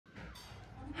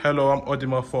Hello, I'm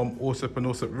Odinma from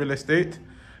Uraih Real Estate,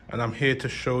 and I'm here to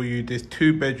show you this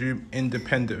 2-bedroom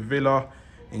independent villa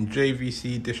in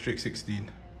JVC District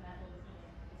 16.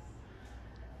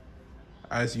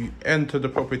 As you enter the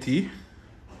property,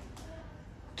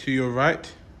 to your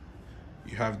right,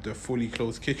 you have the fully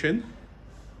closed kitchen.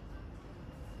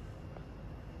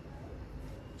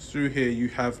 Through here, you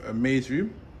have a maze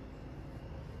room.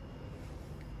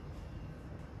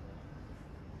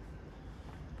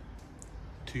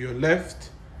 To your left,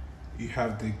 you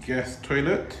have the guest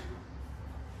toilet.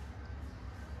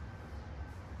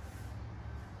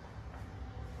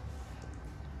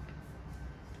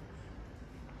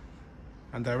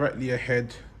 And directly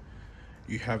ahead,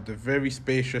 you have the very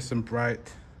spacious and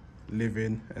bright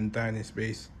living and dining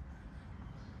space,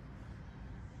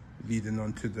 leading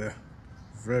onto the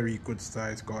very good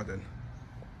sized garden.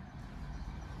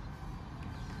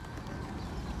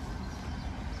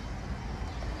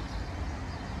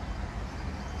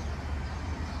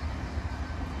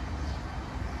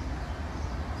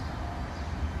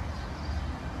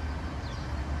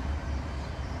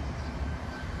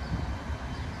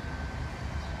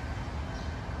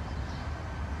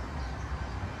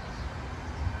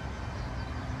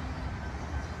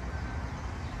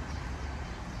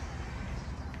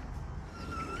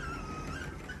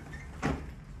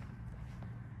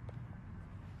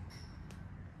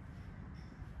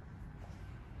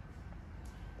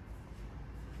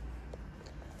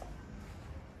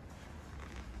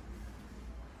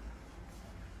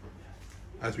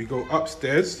 As we go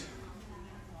upstairs,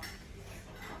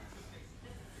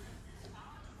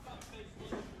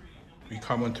 we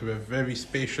come onto a very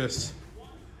spacious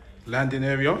landing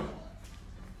area.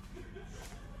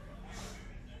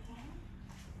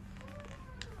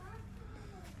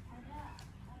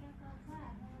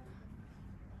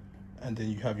 And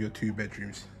then you have your 2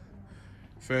 bedrooms.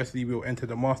 Firstly, we'll enter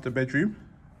the master bedroom.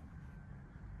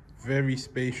 Very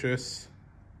spacious,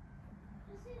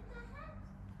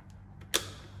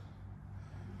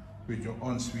 with your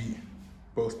ensuite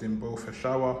boasting both a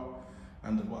shower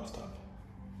and a bathtub.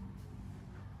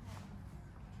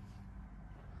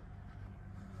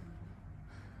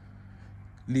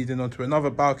 Leading onto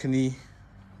another balcony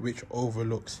which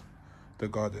overlooks the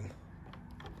garden.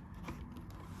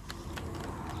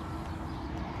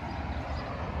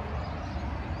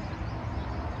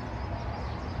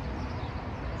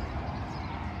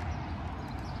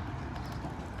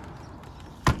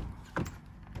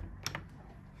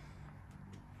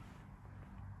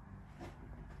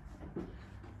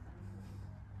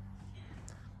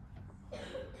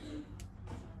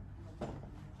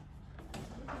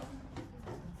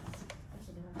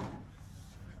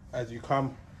 As you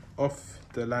come off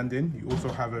the landing, you also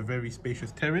have a very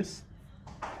spacious terrace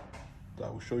that I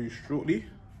will show you shortly.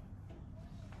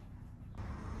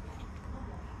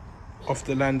 Off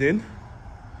the landing,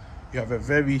 you have a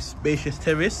very spacious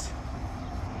terrace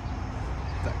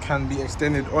that can be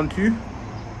extended onto,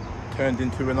 turned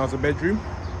into another bedroom.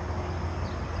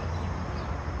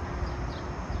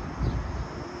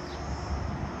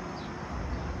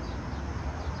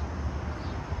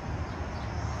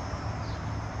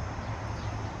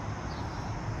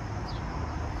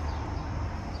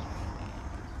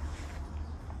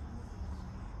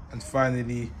 And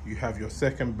finally, you have your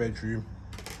 2nd bedroom,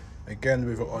 again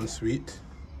with an ensuite.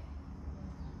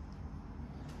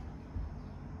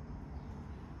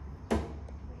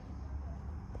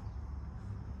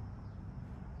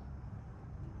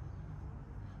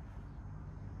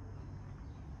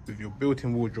 With your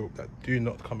built-in wardrobe that do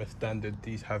not come as standard,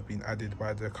 these have been added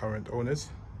by the current owners.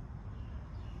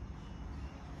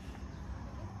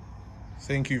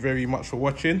 Thank you very much for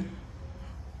watching.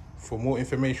 For more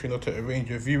information or to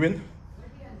arrange your viewing,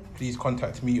 please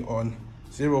contact me on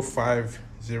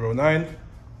 0509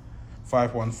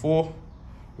 514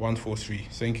 143.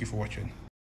 Thank you for watching.